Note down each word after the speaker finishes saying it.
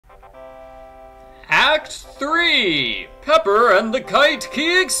Act 3, Pepper and the Kite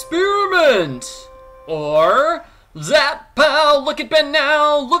Key Experiment. Or, Zap pal, look at Ben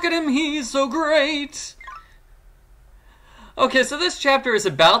now, look at him, he's so great. Okay, so this chapter is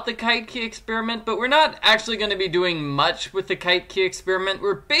about the kite key experiment, but we're not actually going to be doing much with the kite key experiment.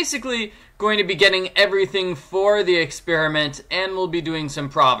 We're basically going to be getting everything for the experiment, and we'll be doing some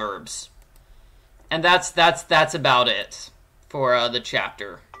proverbs. And that's about it for the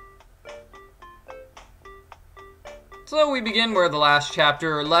chapter. So we begin where the last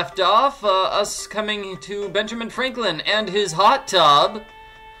chapter left off, us coming to Benjamin Franklin and his hot tub.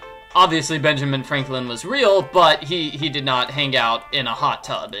 Obviously Benjamin Franklin was real, but he did not hang out in a hot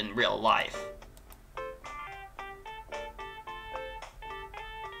tub in real life.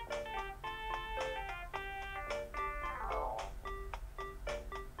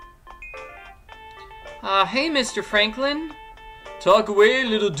 Hey Mr. Franklin. Talk away,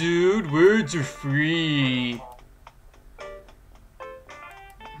 little dude, words are free.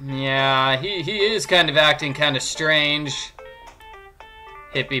 Yeah, he is kind of acting kind of strange.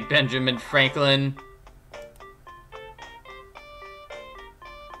 Hippie Benjamin Franklin.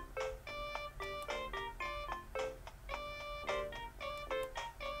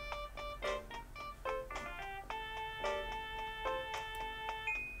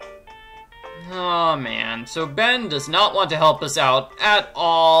 Oh man, so Ben does not want to help us out at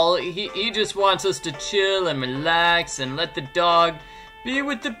all. He just wants us to chill and relax and let the dog be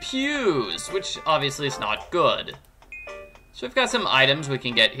with the pews, which obviously is not good. So we've got some items we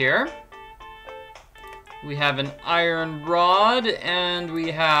can get here. We have an iron rod, and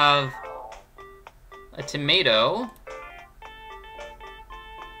we have a tomato.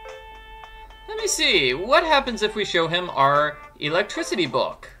 Let me see, what happens if we show him our electricity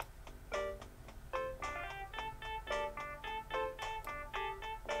book?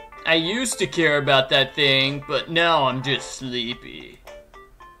 I used to care about that thing, but now I'm just sleepy.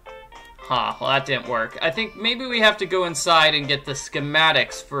 Huh, well that didn't work. I think maybe we have to go inside and get the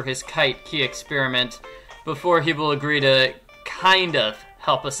schematics for his kite key experiment before he will agree to kind of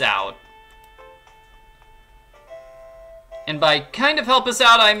help us out. And by kind of help us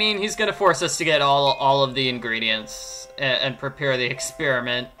out, I mean he's gonna force us to get all of the ingredients and prepare the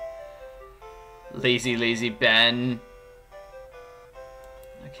experiment. Lazy Ben.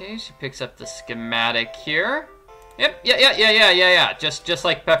 Okay, she picks up the schematic here. Yep, yeah. Just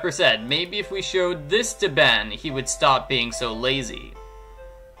like Pepper said, maybe if we showed this to Ben, he would stop being so lazy.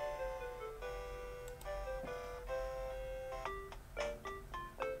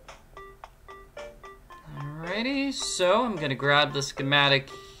 Alrighty, so I'm gonna grab the schematic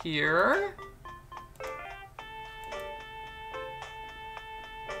here.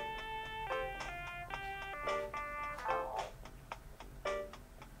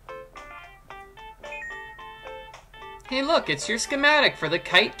 Hey look, it's your schematic for the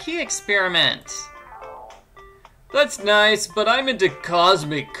kite key experiment. That's nice, but I'm into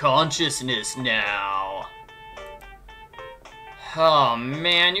cosmic consciousness now. Oh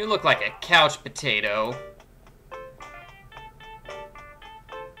man, you look like a couch potato.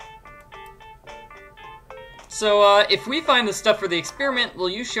 So, if we find the stuff for the experiment, will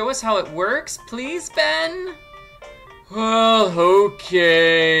you show us how it works, please, Ben? Well,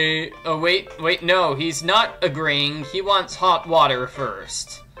 okay. Oh, wait, no, he's not agreeing. He wants hot water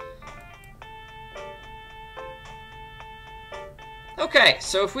first. Okay,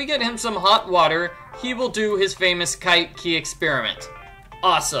 so if we get him some hot water, he will do his famous kite key experiment.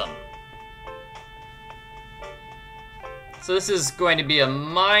 Awesome. So this is going to be a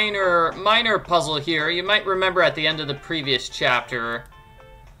minor puzzle here. You might remember at the end of the previous chapter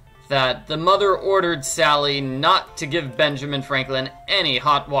that the mother ordered Sally not to give Benjamin Franklin any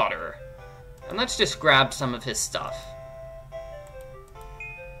hot water. And let's just grab some of his stuff.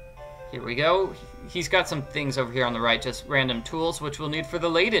 Here we go. He's got some things over here on the right, just random tools, which we'll need for the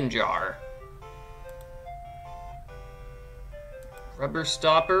Leyden jar. Rubber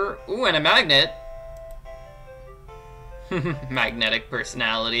stopper. Ooh, and a magnet. Magnetic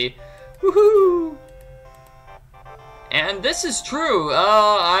personality. Woohoo! And this is true.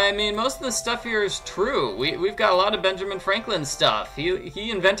 I mean, most of the stuff here is true. We've got a lot of Benjamin Franklin stuff. He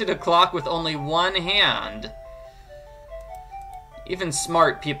invented a clock with only one hand. Even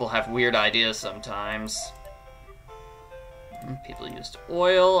smart people have weird ideas sometimes. People used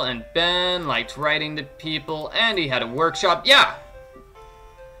oil, and Ben liked writing to people, and he had a workshop. Yeah!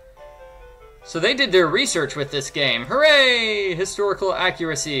 So they did their research with this game. Hooray! Historical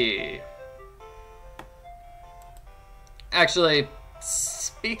accuracy. Actually,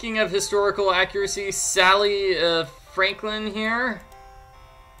 speaking of historical accuracy, Sally Franklin here.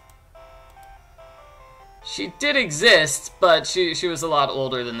 She did exist, but she was a lot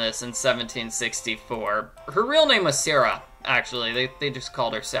older than this in 1764. Her real name was Sarah, actually. They just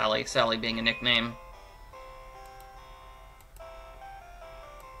called her Sally, Sally being a nickname.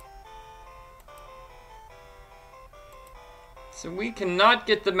 So we cannot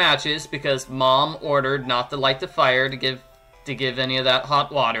get the matches because Mom ordered not to light the fire to give any of that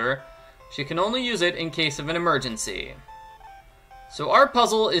hot water. She can only use it in case of an emergency. So our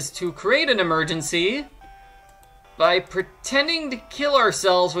puzzle is to create an emergency by pretending to kill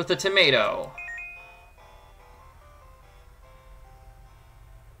ourselves with a tomato.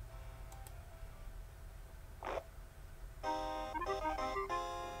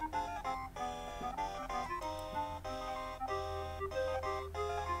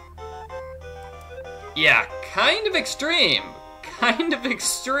 Yeah, kind of extreme. Kind of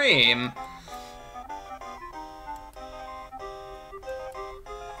extreme.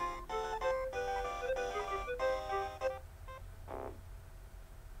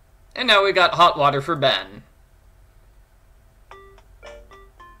 And now we got hot water for Ben.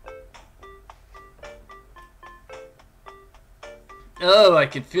 Oh, I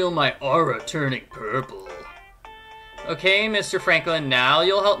can feel my aura turning purple. Okay, Mr. Franklin, now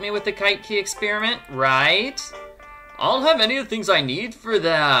you'll help me with the kite key experiment, right? I'll have any of the things I need for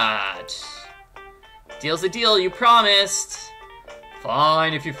that. Deal's a deal, you promised.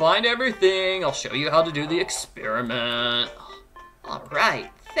 Fine, if you find everything, I'll show you how to do the experiment.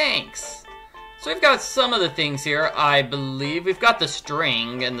 Alright, thanks. So we've got some of the things here, I believe. We've got the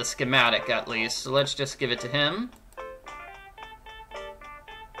string and the schematic, at least, so let's just give it to him.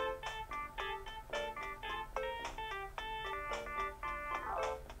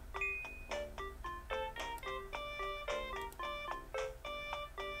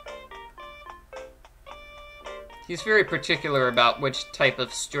 He's very particular about which type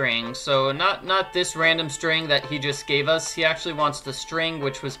of string, so not this random string that he just gave us. He actually wants the string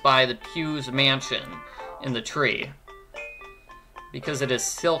which was by the Pew's mansion in the tree, because it is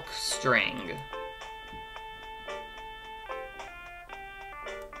silk string.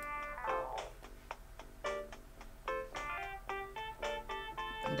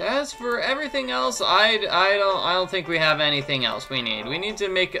 And as for everything else, I don't think we have anything else we need. We need to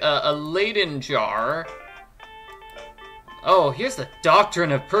make a Leyden jar. Oh, here's the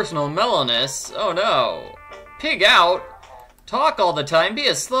doctrine of personal mellowness. Oh no. Pig out. Talk all the time, be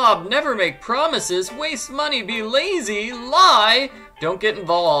a slob, never make promises, waste money, be lazy, lie, don't get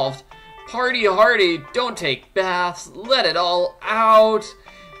involved. Party hardy, don't take baths, let it all out.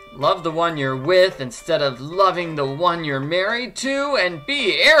 Love the one you're with instead of loving the one you're married to, and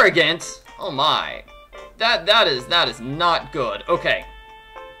be arrogant. Oh my. That is not good. Okay.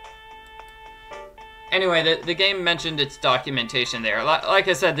 Anyway, the game mentioned its documentation there. Like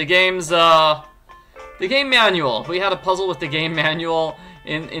I said, the game manual. We had a puzzle with the game manual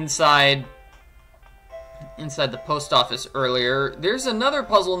inside the post office earlier. There's another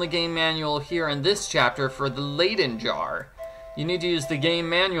puzzle in the game manual here in this chapter for the Leyden jar. You need to use the game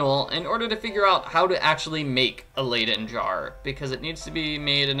manual in order to figure out how to actually make a Leyden jar, because it needs to be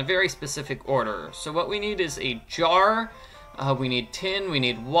made in a very specific order. So what we need is a jar, we need tin, we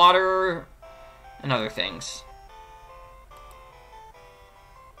need water, and other things.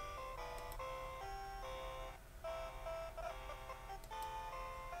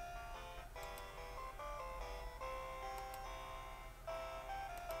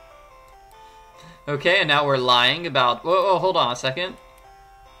 Okay, and now we're lying about... Whoa, hold on a second.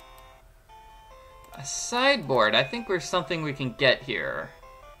 A sideboard. I think there's something we can get here.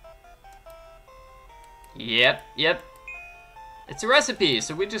 Yep. It's a recipe,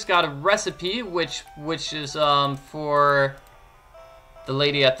 so we just got a recipe, which is for the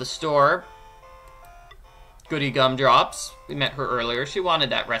lady at the store. Goody Gumdrops. We met her earlier. She wanted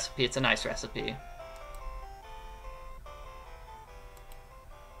that recipe. It's a nice recipe.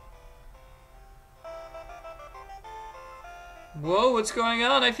 Whoa, what's going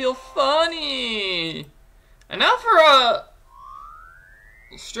on? I feel funny! And now for a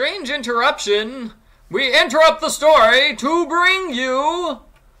strange interruption. We interrupt the story to bring you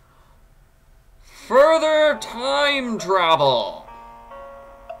further time travel.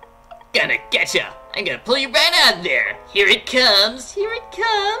 Gonna getcha. I'm gonna pull you right out of there. Here it comes. Here it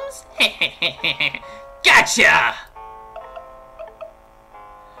comes. Gotcha!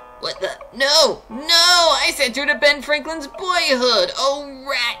 What the? No! I sent her to Ben Franklin's boyhood! Oh,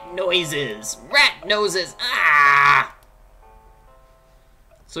 rat noises! Rat noses! Ah!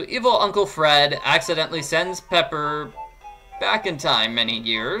 So evil Uncle Fred accidentally sends Pepper back in time many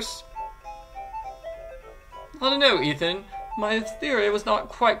years. I don't know, Ethan. My theory was not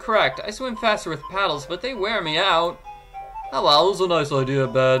quite correct. I swim faster with paddles, but they wear me out. Oh well, it was a nice idea,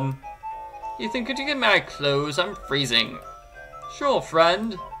 Ben. Ethan, could you get my clothes? I'm freezing. Sure,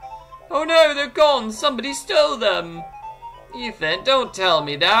 friend. Oh no, they're gone. Somebody stole them. Ethan, don't tell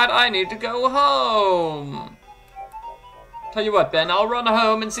me that. I need to go home. Tell you what, Ben, I'll run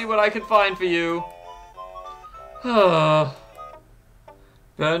home and see what I can find for you.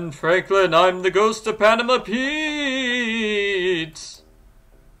 Ben Franklin, I'm the ghost of Panama Pete.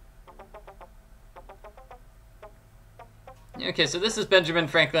 Okay, so this is Benjamin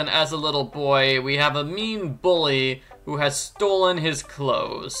Franklin as a little boy. We have a mean bully who has stolen his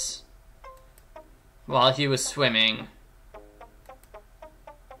clothes while he was swimming.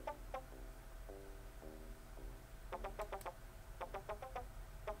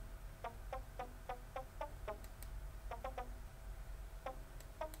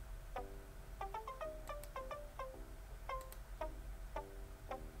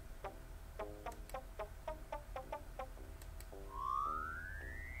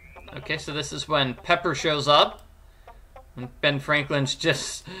 Okay, so this is when Pepper shows up. And Ben Franklin's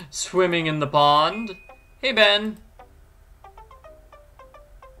just swimming in the pond. Hey, Ben.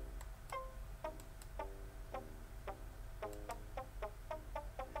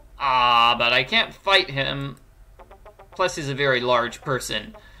 But I can't fight him. Plus, he's a very large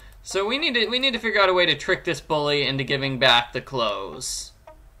person. So we need to figure out a way to trick this bully into giving back the clothes.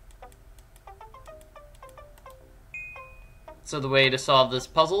 So the way to solve this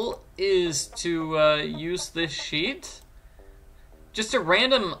puzzle is to use this sheet. Just a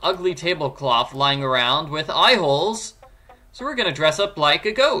random ugly tablecloth lying around with eye holes. So we're gonna dress up like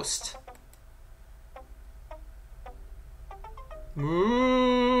a ghost.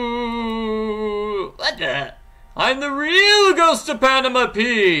 Ooh, what the? I'm the real ghost of Panama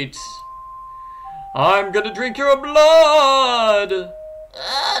Pete. I'm gonna drink your blood.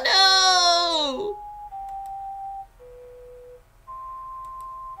 Oh no!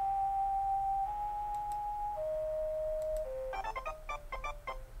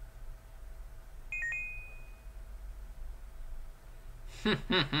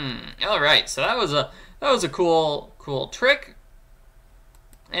 All right, so that was a cool trick,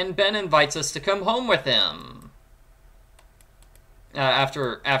 and Ben invites us to come home with him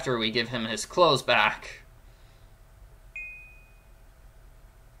after we give him his clothes back.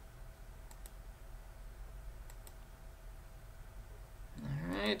 All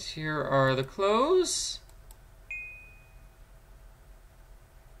right, here are the clothes.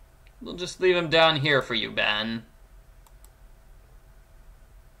 We'll just leave them down here for you, Ben.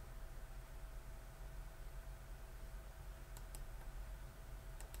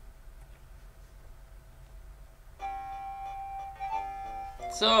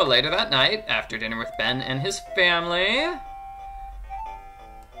 So later that night, after dinner with Ben and his family,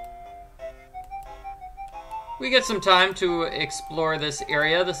 we get some time to explore this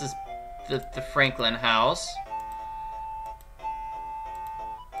area. This is the Franklin house.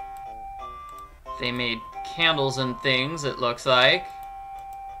 They made candles and things, it looks like.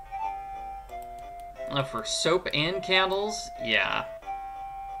 For soap and candles? Yeah.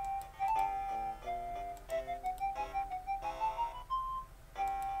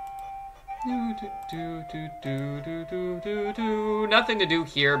 Nothing to do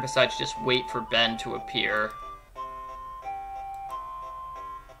here besides just wait for Ben to appear.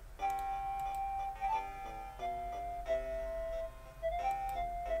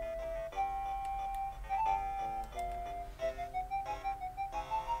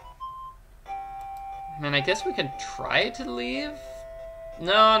 And I guess we could try to leave?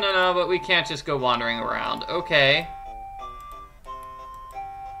 No, but we can't just go wandering around. Okay.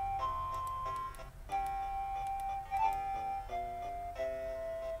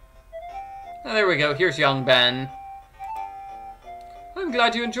 Oh, there we go. Here's young Ben. I'm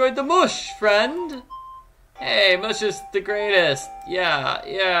glad you enjoyed the mush, friend. Hey, mush is the greatest.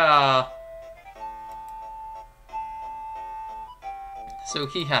 Yeah. So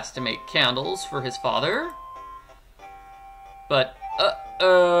he has to make candles for his father. But,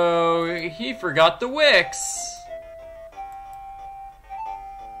 uh-oh, he forgot the wicks.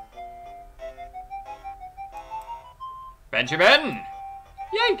 Benjamin!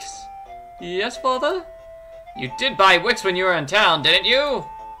 Yikes! Yes, father? You did buy wicks when you were in town, didn't you?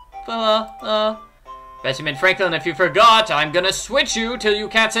 Benjamin Franklin, if you forgot, I'm gonna switch you till you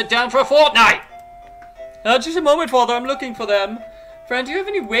can't sit down for a fortnight! Just a moment, father, I'm looking for them. Friend, do you have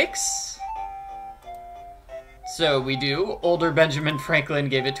any wicks? So we do. Older Benjamin Franklin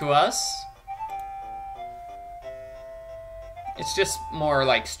gave it to us. It's just more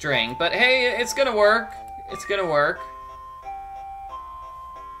like string, but hey, it's gonna work. It's gonna work.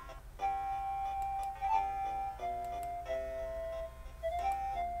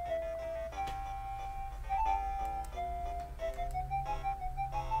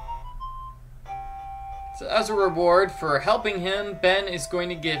 as a reward for helping him, Ben is going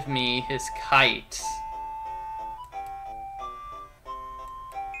to give me his kite.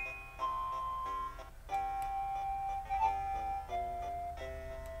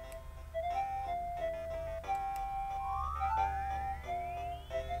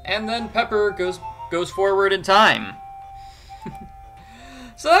 And then Pepper goes forward in time.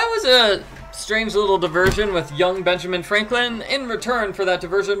 So that was a strange little diversion with young Benjamin Franklin. In return for that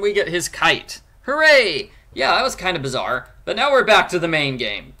diversion, we get his kite. Hooray! Yeah, that was kind of bizarre. But now we're back to the main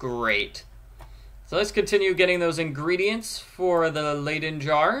game. Great. So let's continue getting those ingredients for the Leyden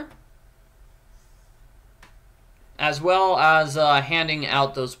jar, as well as handing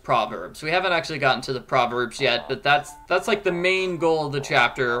out those proverbs. We haven't actually gotten to the proverbs yet, but that's like the main goal of the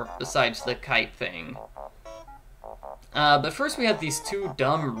chapter, besides the kite thing. But first we have these two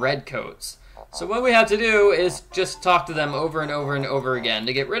dumb redcoats. So what we have to do is just talk to them over and over and over again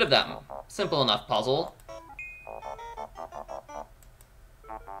to get rid of them. Simple enough puzzle.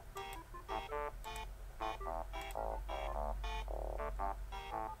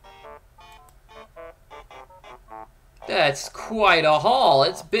 That's quite a haul.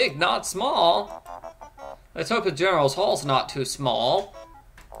 It's big, not small. Let's hope the General's Hall's not too small.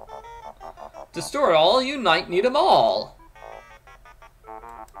 To store it all, you might need them all.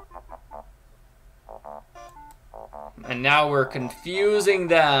 And now we're confusing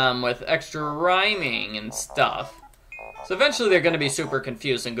them with extra rhyming and stuff. So eventually they're going to be super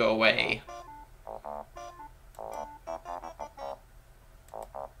confused and go away.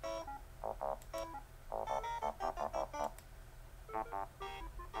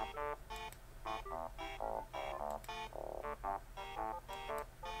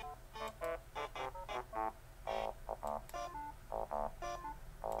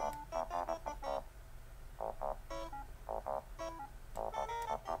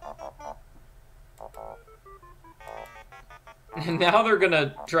 And now they're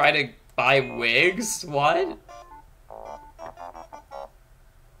gonna try to buy wigs? What?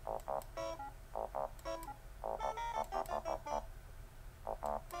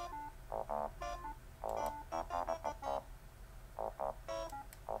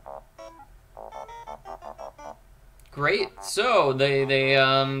 Great. So they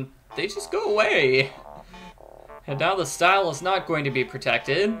just go away. And now the style is not going to be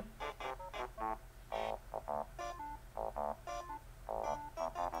protected.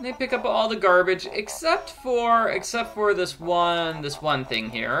 They pick up all the garbage except for this one thing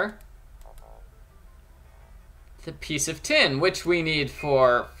here. The piece of tin, which we need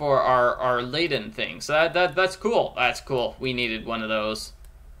for our Leyden thing. So that's cool. That's cool. We needed one of those.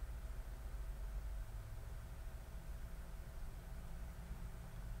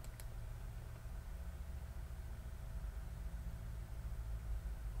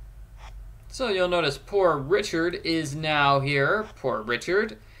 So you'll notice poor Richard is now here. Poor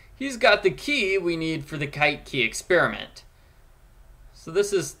Richard. He's got the key we need for the kite key experiment. So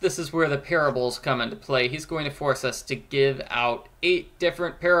this is where the parables come into play. He's going to force us to give out 8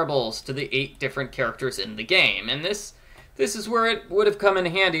 different parables to the 8 different characters in the game. And this is where it would have come in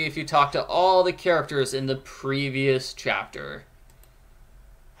handy if you talked to all the characters in the previous chapter.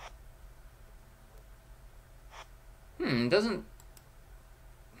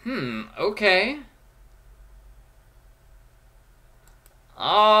 Okay.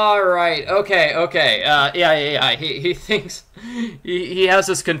 Alright, okay. Yeah. He thinks he has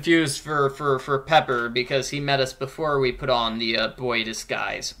us confused for Pepper because he met us before we put on the boy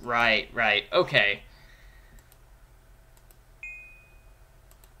disguise. Right, okay.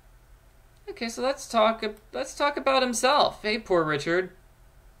 Okay, so let's talk about himself. Hey, poor Richard.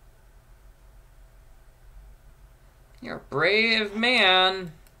 You're a brave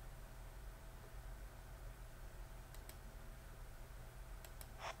man.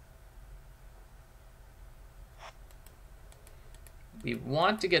 We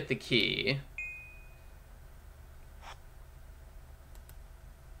want to get the key.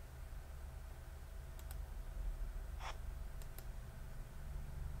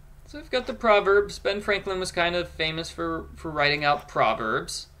 So we've got the proverbs. Ben Franklin was kind of famous for writing out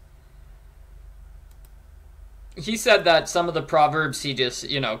proverbs. He said that some of the proverbs he just,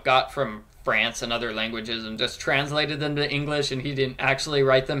 got from France and other languages and just translated them to English, and he didn't actually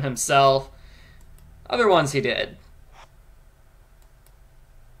write them himself. Other ones he did.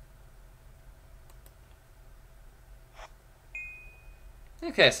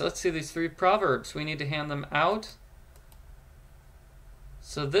 Okay, so let's see these 3 proverbs. We need to hand them out.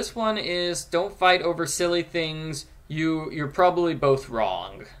 So this one is, don't fight over silly things. You're probably both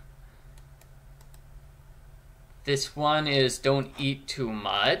wrong. This one is, don't eat too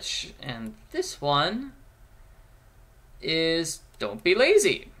much. And this one, is don't be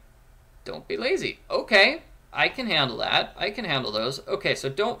lazy. Don't be lazy. Okay, I can handle that. I can handle those. Okay, so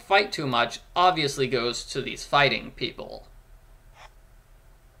don't fight too much obviously goes to these fighting people.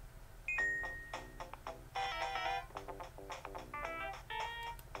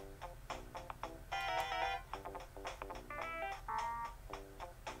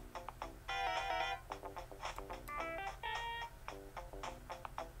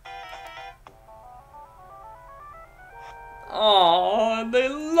 Aww, they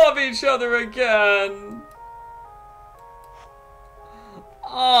love each other again.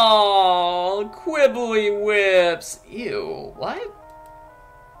 Aww, quibbly whips. Ew, what?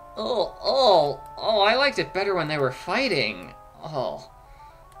 Oh, I liked it better when they were fighting. Oh,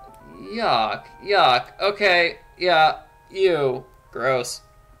 yuck, yuck. Okay, yeah, ew, gross.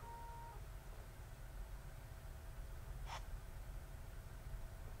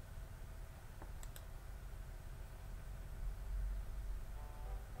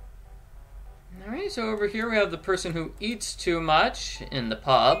 Alright, so over here we have the person who eats too much in the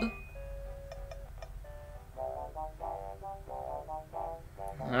pub.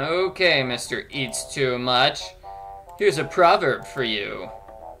 Okay, Mr. Eats Too Much. Here's a proverb for you.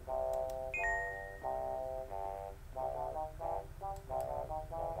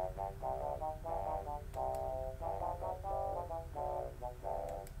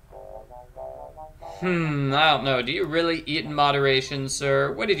 I don't know. Do you really eat in moderation,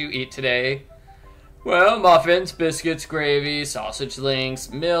 sir? What did you eat today? Well, muffins, biscuits, gravy, sausage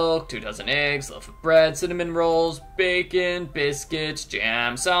links, milk, 2 dozen eggs, loaf of bread, cinnamon rolls, bacon, biscuits,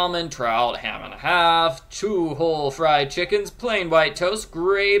 jam, salmon, trout, ham and a half, 2 whole fried chickens, plain white toast,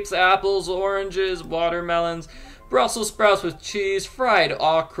 grapes, apples, oranges, watermelons, Brussels sprouts with cheese, fried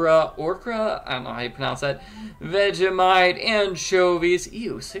okra, I don't know how you pronounce that, Vegemite, anchovies,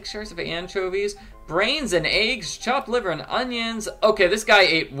 ew, 6 jars of anchovies, brains and eggs, chopped liver and onions. Okay, this guy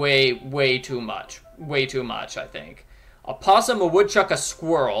ate way too much. Way too much, I think. A possum, a woodchuck, a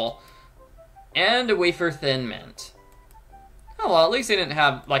squirrel, and a wafer thin mint. Oh, well, at least they didn't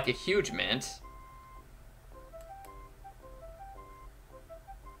have, like, a huge mint.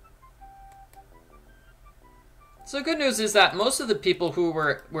 So good news is that most of the people who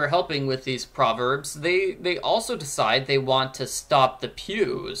were helping with these proverbs, they also decide they want to stop the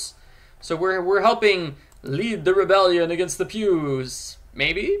pews. So we're helping lead the rebellion against the pews.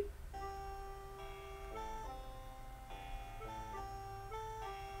 Maybe?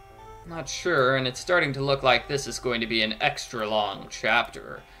 Not sure, and it's starting to look like this is going to be an extra long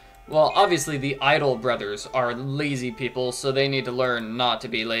chapter. Well, obviously the Idle brothers are lazy people, so they need to learn not to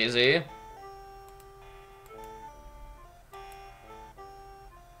be lazy.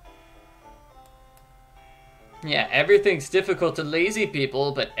 Yeah, everything's difficult to lazy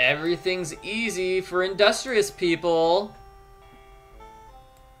people, but everything's easy for industrious people.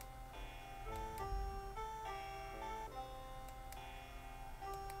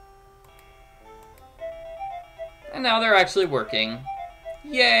 And now they're actually working.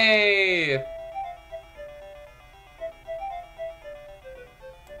 Yay!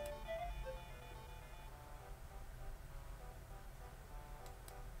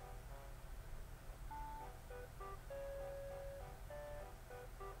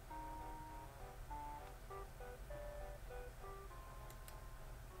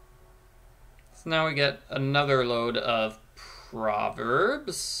 So now we get another load of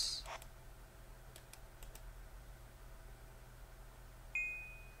proverbs.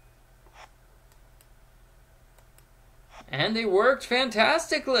 And they worked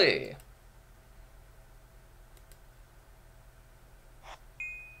fantastically.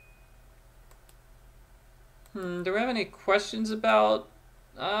 Do we have any questions about...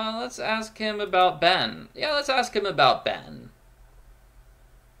 let's ask him about Ben. Yeah, let's ask him about Ben.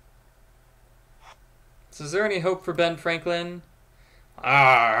 So is there any hope for Ben Franklin?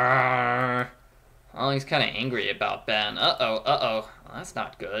 Oh, he's kind of angry about Ben. Uh-oh. Well, that's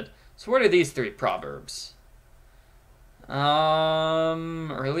not good. So what are these 3 proverbs?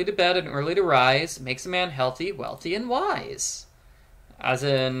 Early to bed and early to rise makes a man healthy, wealthy, and wise. As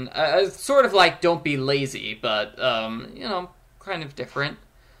in, sort of like don't be lazy, but, you know, kind of different.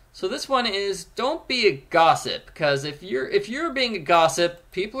 So this one is don't be a gossip, because if you're being a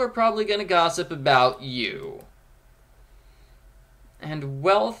gossip, people are probably going to gossip about you. And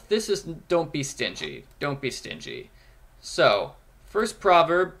wealth, this is don't be stingy. Don't be stingy. So, first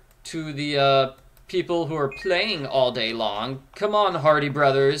proverb to the, people who are playing all day long. Come on, Hardy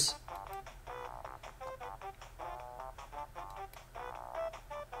brothers.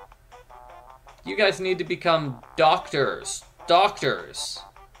 You guys need to become doctors. Doctors.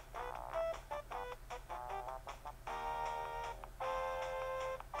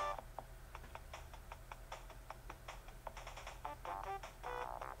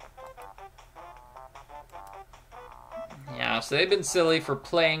 So they've been silly for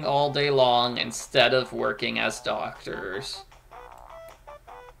playing all day long instead of working as doctors.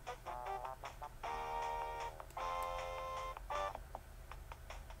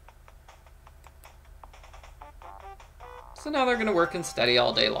 So now they're going to work and study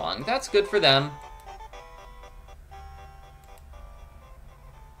all day long. That's good for them.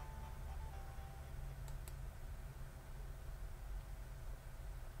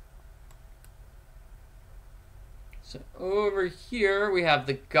 So over here we have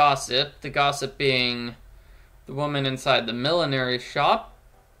the gossip being the woman inside the millinery shop.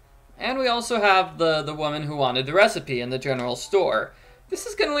 And we also have the woman who wanted the recipe in the general store. This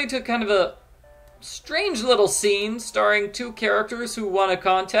is going to lead to kind of a strange little scene starring two characters who won a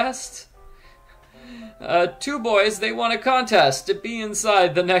contest. Two boys, they won a contest to be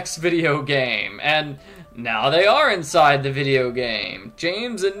inside the next video game. And now they are inside the video game.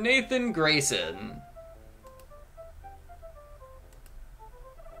 James and Nathan Grayson.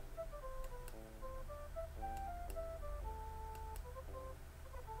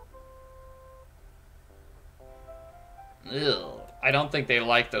 Ew, I don't think they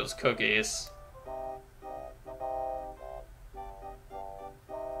like those cookies.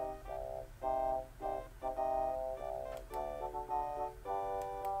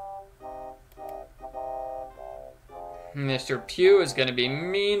 Mr. Pugh is going to be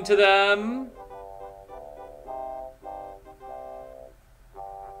mean to them.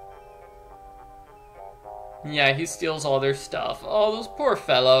 Yeah, he steals all their stuff. Oh, those poor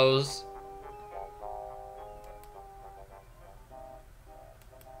fellows.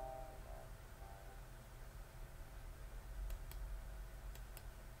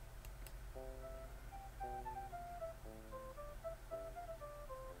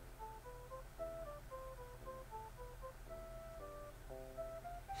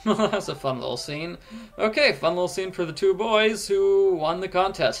 That's a fun little scene. Okay, fun little scene for the two boys who won the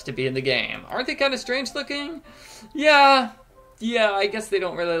contest to be in the game. Aren't they kind of strange looking? Yeah, I guess they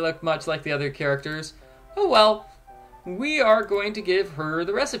don't really look much like the other characters. Oh well, we are going to give her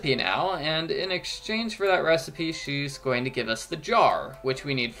the recipe now, and in exchange for that recipe, she's going to give us the jar, which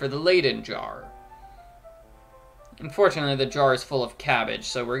we need for the Leyden jar. Unfortunately, the jar is full of cabbage,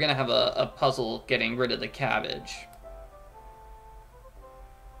 so we're going to have a puzzle getting rid of the cabbage.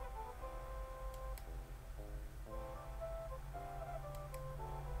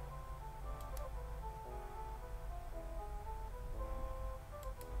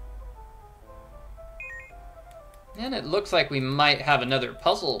 And it looks like we might have another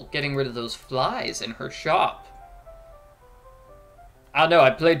puzzle getting rid of those flies in her shop. I don't know, I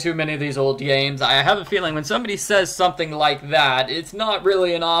played too many of these old games. I have a feeling when somebody says something like that, it's not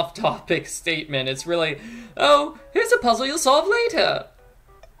really an off-topic statement. It's really, oh, here's a puzzle you'll solve later.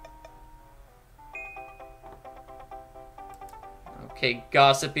 Okay,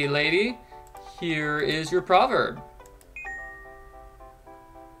 gossipy lady, here is your proverb.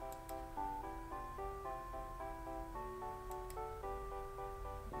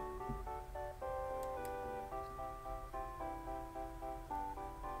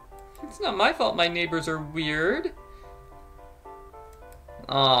 It's not my fault my neighbors are weird.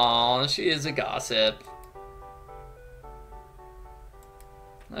 Aw, she is a gossip.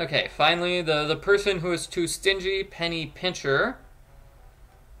 Okay, finally, the person who is too stingy, penny pincher.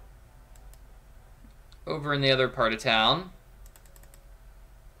 Over in the other part of town.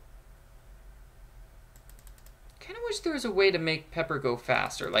 Kinda wish there was a way to make Pepper go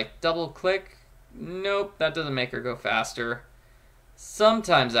faster, like double click. Nope, that doesn't make her go faster.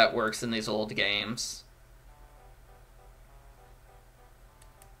 Sometimes that works in these old games.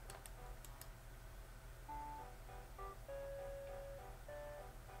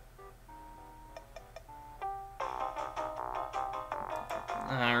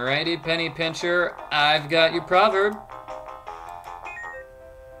 Alrighty, penny pincher, I've got your proverb.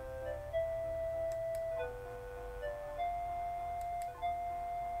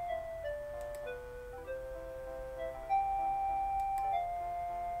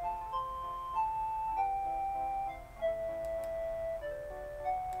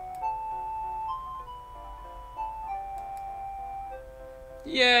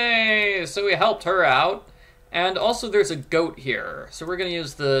 Yay! So we helped her out. And also there's a goat here. So we're going to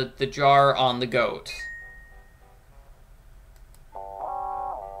use the jar on the goat.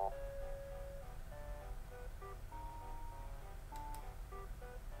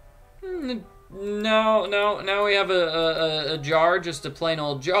 No, now we have a jar, just a plain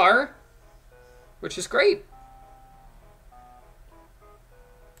old jar. Which is great.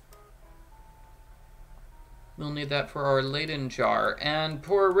 We'll need that for our Leyden jar. And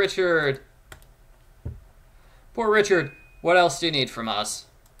poor Richard. Poor Richard. What else do you need from us?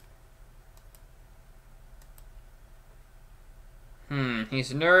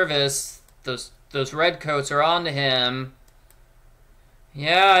 He's nervous. Those redcoats are on to him.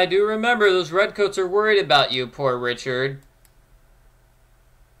 Yeah, I do remember those redcoats are worried about you, poor Richard.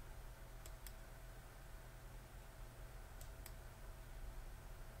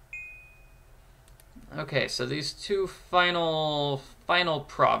 Okay, so these two final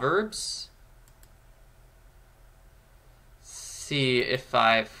proverbs. See if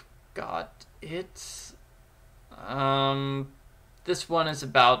I've got it. This one is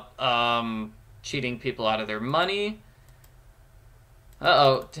about cheating people out of their money.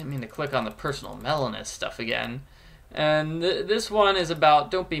 Uh-oh, didn't mean to click on the personal melanus stuff again. And this one is about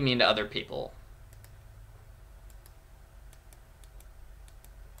don't be mean to other people.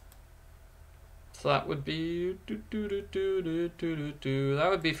 So that would be that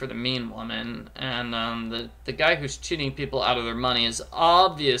would be for the mean woman, and the guy who's cheating people out of their money is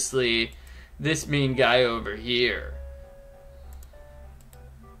obviously this mean guy over here.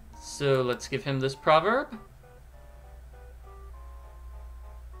 So let's give him this proverb.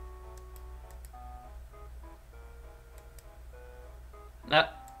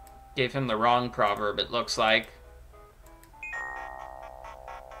 Gave him the wrong proverb, it looks like.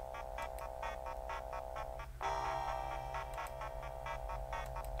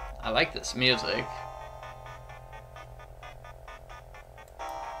 I like this music.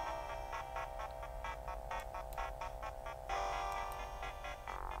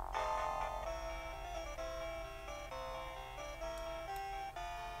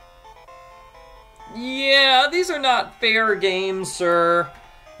 Yeah, these are not fair games, sir.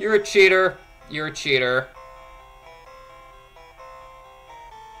 You're a cheater. You're a cheater.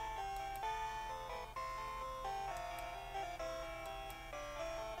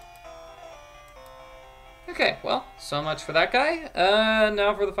 Okay, well, so much for that guy.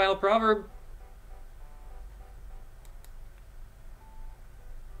 Now for the final proverb.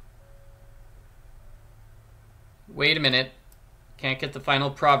 Wait a minute. Can't get the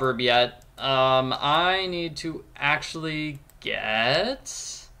final proverb yet. I need to actually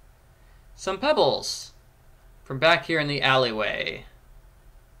get some pebbles from back here in the alleyway.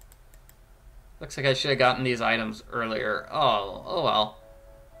 Looks like I should have gotten these items earlier. Oh well.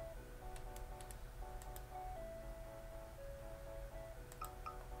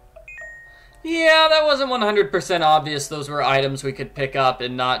 Yeah, that wasn't 100% obvious those were items we could pick up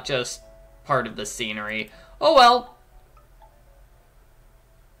and not just part of the scenery. Oh well.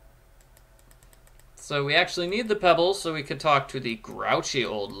 So we actually need the pebbles so we could talk to the grouchy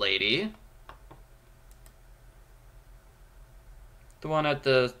old lady. The one at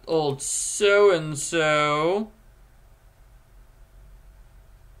the old so-and-so.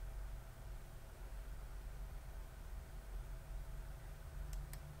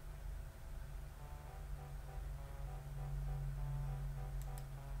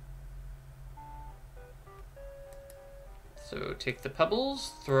 So take the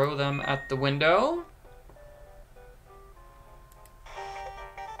pebbles, throw them at the window.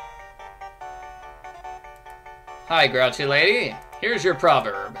 Hi, grouchy lady. Here's your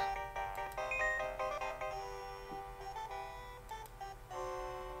proverb.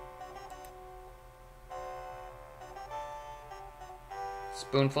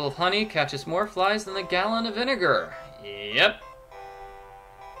 Spoonful of honey catches more flies than a gallon of vinegar. Yep.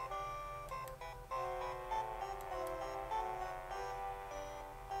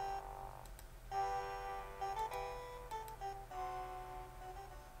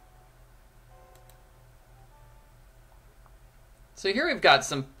 So here we've got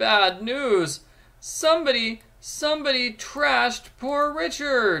some bad news. Somebody trashed poor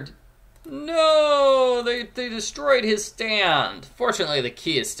Richard. No, they destroyed his stand. Fortunately, the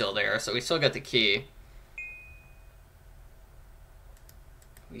key is still there, so we still got the key.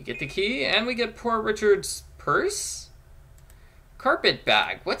 We get the key, and we get poor Richard's purse? Carpet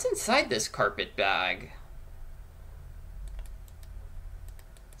bag. What's inside this carpet bag?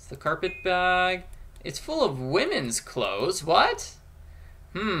 It's the carpet bag. It's full of women's clothes. What?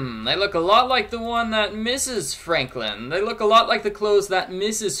 They look a lot like the one that Mrs. Franklin. They look a lot like the clothes that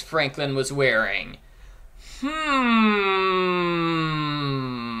Mrs. Franklin was wearing.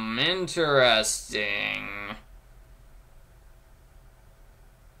 Interesting.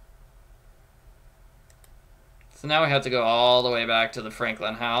 So now we have to go all the way back to the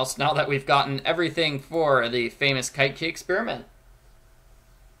Franklin house, now that we've gotten everything for the famous kite key experiment.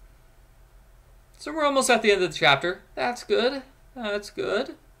 So we're almost at the end of the chapter. That's good. That's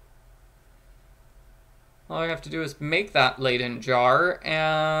good. All I have to do is make that Leyden jar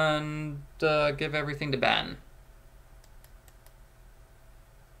and give everything to Ben.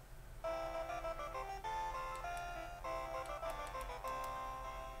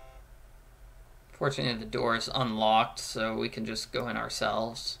 Fortunately, the door is unlocked, so we can just go in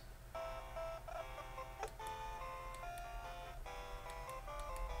ourselves.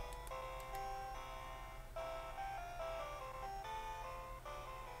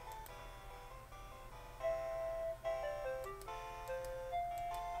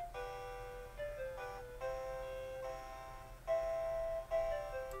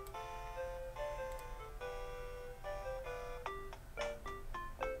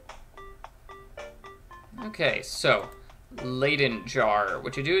 Okay, so, Leyden jar.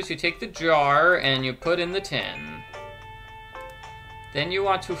 What you do is you take the jar and you put in the tin. Then you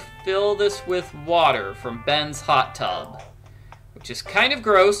want to fill this with water from Ben's hot tub, which is kind of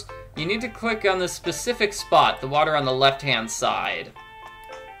gross. You need to click on the specific spot, the water on the left-hand side.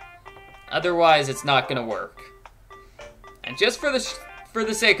 Otherwise, it's not going to work. And just for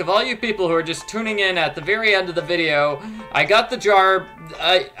the sake of all you people who are just tuning in at the very end of the video, I got the jar.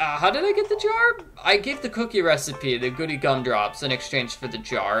 How did I get the jar? I gave the cookie recipe, the goody gumdrops, in exchange for the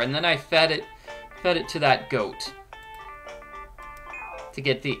jar, and then I fed it to that goat to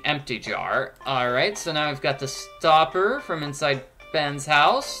get the empty jar. All right, so now I've got the stopper from inside Ben's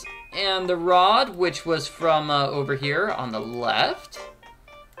house, and the rod, which was from over here on the left.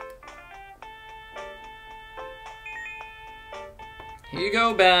 Here you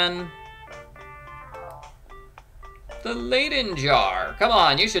go, Ben. The Leyden jar. Come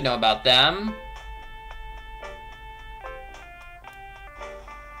on, you should know about them.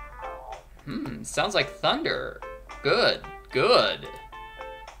 Sounds like thunder. Good, good.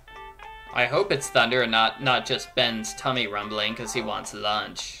 I hope it's thunder and not just Ben's tummy rumbling because he wants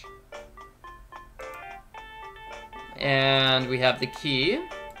lunch. And we have the key.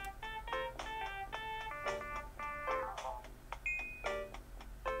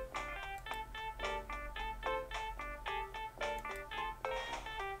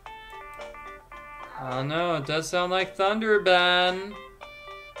 Oh no, it does sound like thunder, Ben.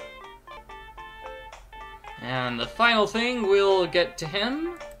 And the final thing we'll get to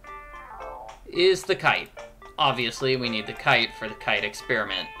him is the kite. Obviously, we need the kite for the kite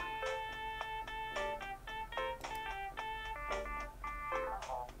experiment.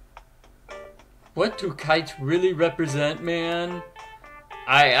 What do kites really represent, man?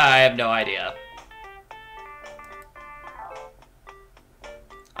 I have no idea.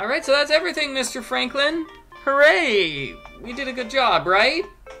 Alright, so that's everything, Mr. Franklin. Hooray! We did a good job, right?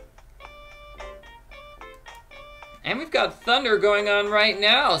 And we've got thunder going on right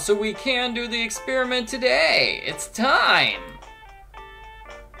now, so we can do the experiment today. It's time.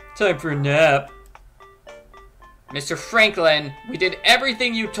 Time for a nap. Mr. Franklin, we did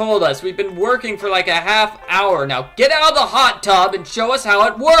everything you told us. We've been working for like a half hour. Now get out of the hot tub and show us how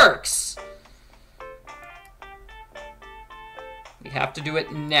it works. We have to do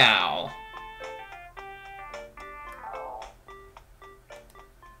it now.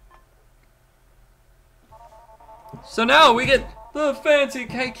 So now we get the fancy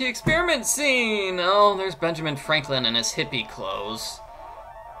kite experiment scene. Oh, there's Benjamin Franklin in his hippie clothes.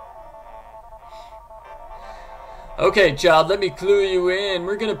 Okay, child, let me clue you in.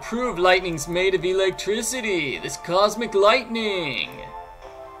 We're gonna prove lightning's made of electricity. This cosmic lightning.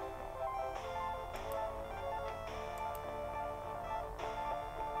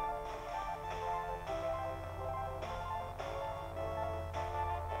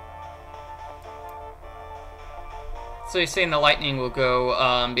 So you're saying the lightning will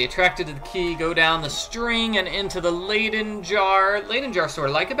go, be attracted to the key, go down the string and into the Leyden jar. Leyden jar sort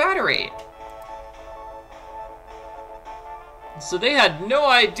of like a battery. So they had no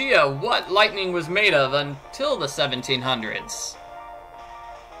idea what lightning was made of until the 1700s.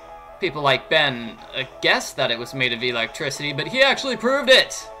 People like Ben guessed that it was made of electricity, but he actually proved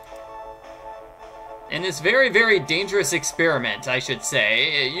it. In this very, very dangerous experiment, I should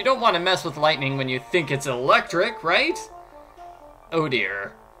say. You don't want to mess with lightning when you think it's electric, right? Oh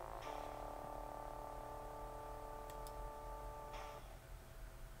dear.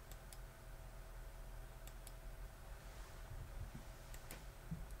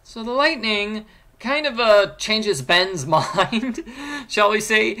 So the lightning kind of changes Ben's mind, shall we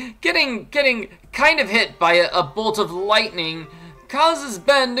say. Getting kind of hit by a bolt of lightning causes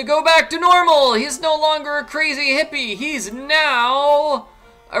Ben to go back to normal. He's no longer a crazy hippie. He's now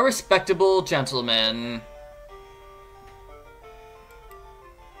a respectable gentleman.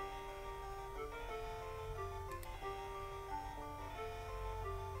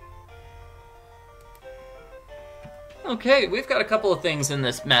 Okay, we've got a couple of things in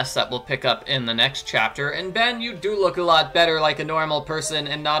this mess that we'll pick up in the next chapter. And Ben, you do look a lot better like a normal person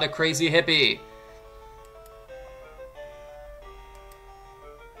and not a crazy hippie.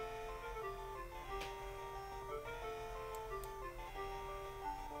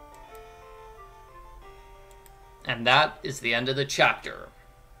 And that is the end of the chapter.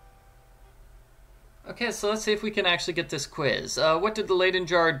 Okay, so let's see if we can actually get this quiz. What did the Leyden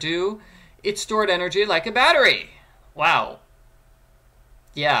jar do? It stored energy like a battery. Wow.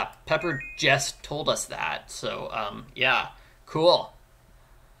 Yeah, Pepper just told us that. So, yeah, cool.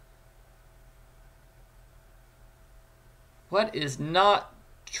 What is not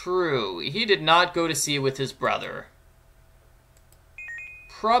true? He did not go to sea with his brother.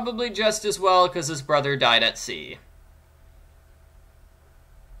 Probably just as well because his brother died at sea.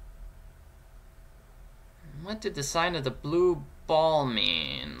 What did the sign of the blue ball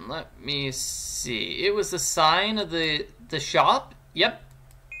mean? Let me see. It was the sign of the shop? Yep.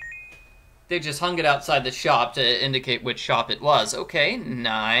 They just hung it outside the shop to indicate which shop it was. Okay,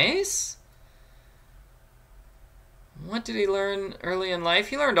 nice. What did he learn early in life?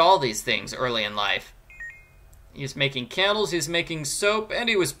 He learned all these things early in life. He was making candles, he was making soap, and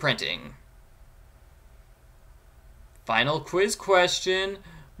he was printing. Final quiz question.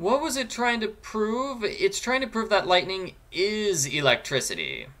 What was it trying to prove? It's trying to prove that lightning is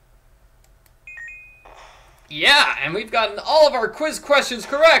electricity. Yeah, and we've gotten all of our quiz questions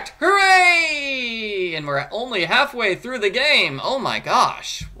correct. Hooray! And we're only halfway through the game. Oh my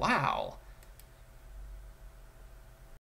gosh. Wow.